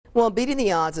Well, beating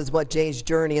the odds is what Jay's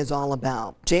journey is all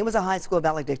about. Jay was a high school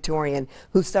valedictorian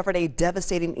who suffered a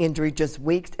devastating injury just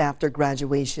weeks after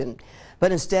graduation.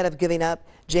 But instead of giving up,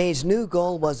 Jay's new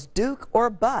goal was Duke or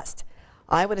bust.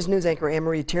 Eyewitness News anchor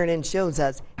Anne-Marie Tiernan shows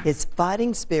us his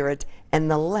fighting spirit and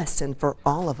the lesson for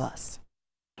all of us.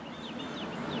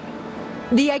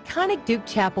 The iconic Duke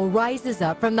Chapel rises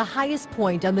up from the highest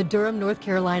point on the Durham, North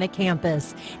Carolina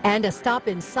campus, and a stop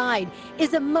inside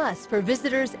is a must for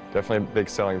visitors. Definitely a big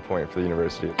selling point for the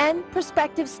university. And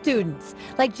prospective students,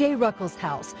 like Jay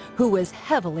Ruckelshaus, who was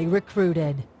heavily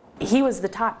recruited. He was the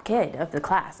top kid of the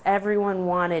class. Everyone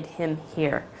wanted him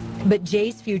here. But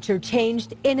Jay's future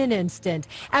changed in an instant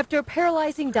after a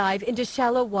paralyzing dive into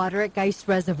shallow water at Geist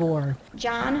Reservoir.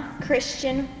 John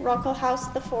Christian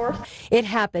Ruckelshaus IV. It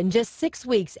happened just 6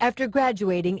 weeks after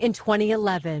graduating in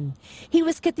 2011. He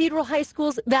was Cathedral High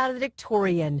School's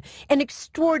valedictorian, an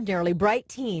extraordinarily bright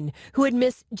teen who had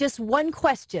missed just one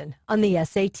question on the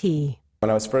SAT.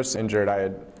 When I was first injured, I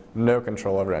had no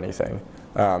control over anything.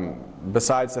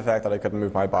 Besides the fact that I couldn't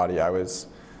move my body, I was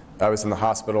in the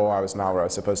hospital. I was not where I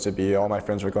was supposed to be. All my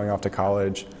friends were going off to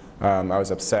college. I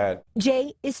was upset.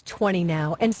 Jay is 20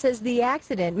 now and says the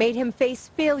accident made him face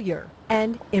failure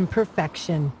and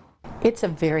imperfection. It's a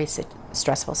very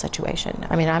stressful situation.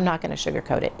 I mean, I'm not going to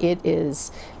sugarcoat it. It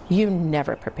is, you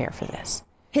never prepare for this.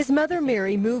 His mother,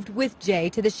 Mary, moved with Jay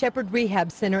to the Shepherd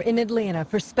Rehab Center in Atlanta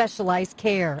for specialized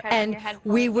care. And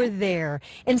we were there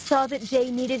and saw that Jay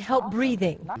needed help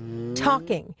breathing,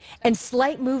 talking, and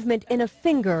slight movement in a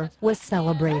finger was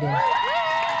celebrated.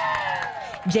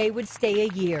 Jay would stay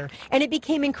a year, and it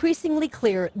became increasingly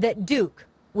clear that Duke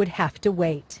would have to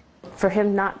wait. For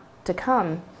him not to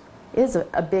come is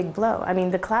a big blow. I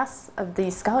mean, the class of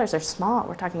these scholars are small.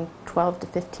 We're talking 12 to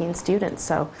 15 students,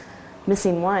 so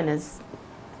missing one is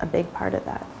a big part of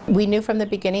that. We knew from the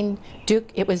beginning,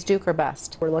 it was Duke or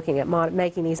bust. We're looking at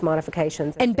making these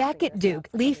modifications. And back at Duke,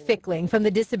 Lee Fickling from the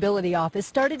Disability Office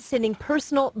started sending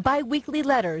personal bi-weekly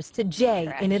letters to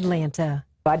Jay in Atlanta.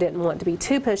 I didn't want to be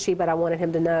too pushy, but I wanted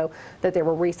him to know that there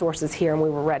were resources here and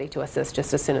we were ready to assist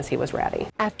just as soon as he was ready.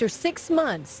 After 6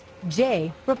 months,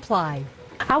 Jay replied.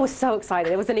 I was so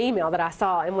excited. It was an email that I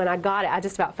saw, and when I got it, I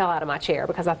just about fell out of my chair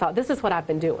because I thought, this is what I've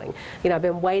been doing. You know, I've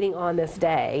been waiting on this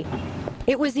day.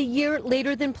 It was a year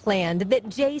later than planned that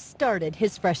Jay started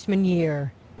his freshman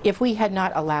year. If we had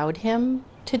not allowed him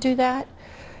to do that,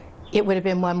 it would have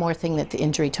been one more thing that the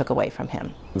injury took away from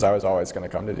him. I was always going to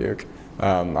come to Duke.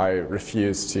 I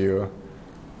refused to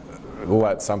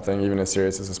let something even as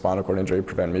serious as a spinal cord injury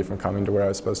prevent me from coming to where I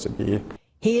was supposed to be.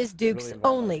 He is Duke's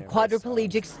only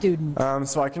quadriplegic student.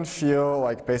 So I can feel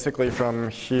like basically from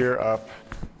here up,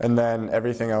 and then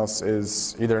everything else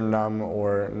is either numb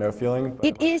or no feeling.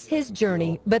 It is his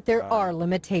journey, but there are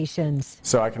limitations.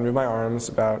 So I can move my arms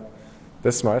about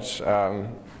this much.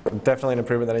 Definitely an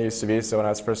improvement than I used to be. So when I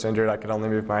was first injured, I could only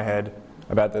move my head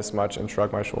about this much and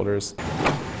shrug my shoulders.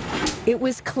 It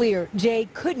was clear Jay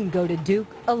couldn't go to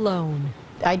Duke alone.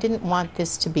 I didn't want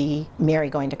this to be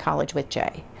Mary going to college with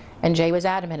Jay. And Jay was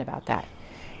adamant about that.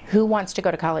 Who wants to go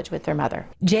to college with their mother?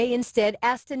 Jay instead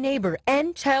asked a neighbor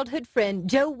and childhood friend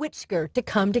Joe Witchker to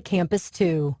come to campus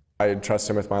too. I trust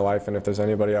him with my life, and if there's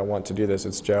anybody I want to do this,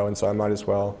 it's Joe, and so I might as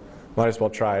well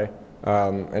try.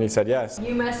 And he said yes.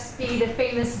 You must be the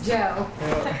famous Joe.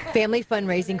 Family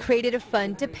fundraising created a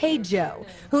fund to pay Joe,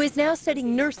 who is now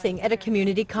studying nursing at a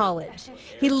community college.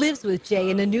 He lives with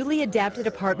Jay in a newly adapted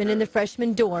apartment in the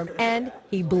freshman dorm, and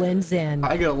he blends in.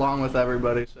 I get along with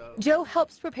everybody. So. Joe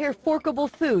helps prepare forkable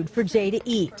food for Jay to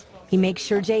eat. He makes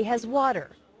sure Jay has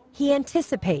water. He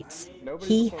anticipates.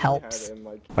 He helps.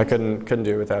 I couldn't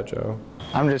do it without Joe.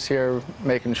 I'm just here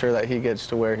making sure that he gets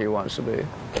to where he wants to be.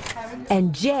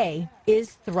 And Jay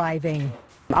is thriving.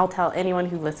 I'll tell anyone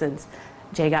who listens,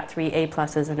 Jay got 3 A+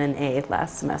 and an A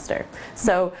last semester.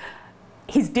 So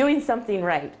he's doing something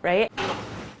right, right?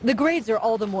 The grades are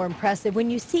all the more impressive when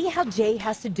you see how Jay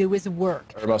has to do his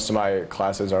work. Most of my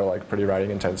classes are like pretty writing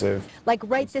intensive. Like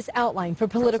write this outline for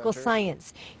political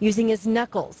science using his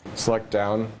knuckles. Select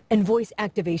down. And voice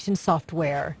activation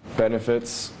software.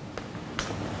 Benefits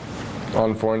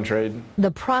on foreign trade.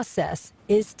 The process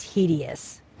is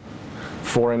tedious.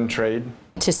 Foreign trade.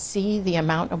 To see the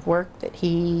amount of work that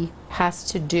he has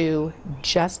to do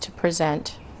just to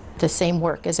present the same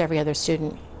work as every other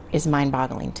student is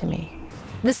mind-boggling to me.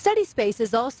 The study space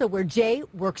is also where Jay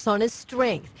works on his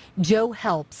strength. Joe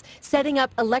helps, setting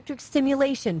up electric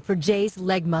stimulation for Jay's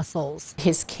leg muscles.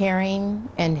 His caring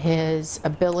and his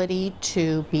ability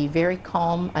to be very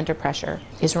calm under pressure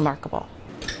is remarkable.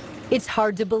 It's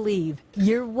hard to believe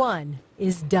year 1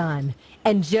 is done,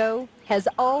 and Joe has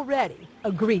already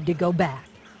agreed to go back.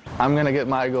 I'm going to get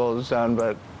my goals done,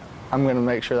 but I'm going to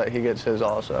make sure that he gets his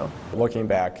also. Looking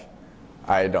back,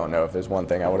 I don't know if there's one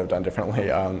thing I would have done differently.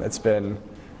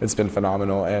 It's been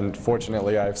phenomenal, and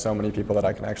fortunately I have so many people that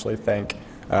I can actually thank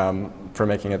for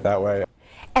making it that way.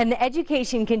 And the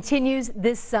education continues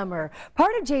this summer.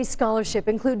 Part of Jay's scholarship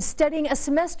includes studying a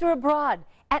semester abroad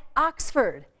at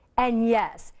Oxford. And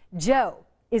yes, Joe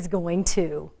is going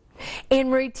too. Anne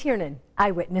Marie Tiernan,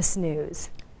 Eyewitness News.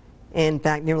 In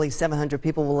fact, nearly 700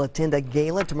 people will attend a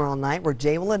gala tomorrow night where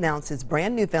Jay will announce his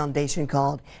brand new foundation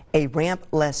called A Ramp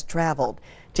Less Traveled.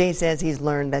 Jay says he's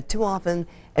learned that too often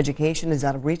education is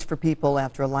out of reach for people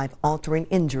after a life-altering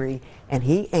injury, and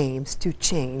he aims to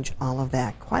change all of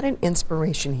that. Quite an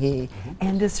inspiration he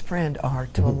and his friend are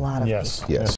to a lot of people. Yes.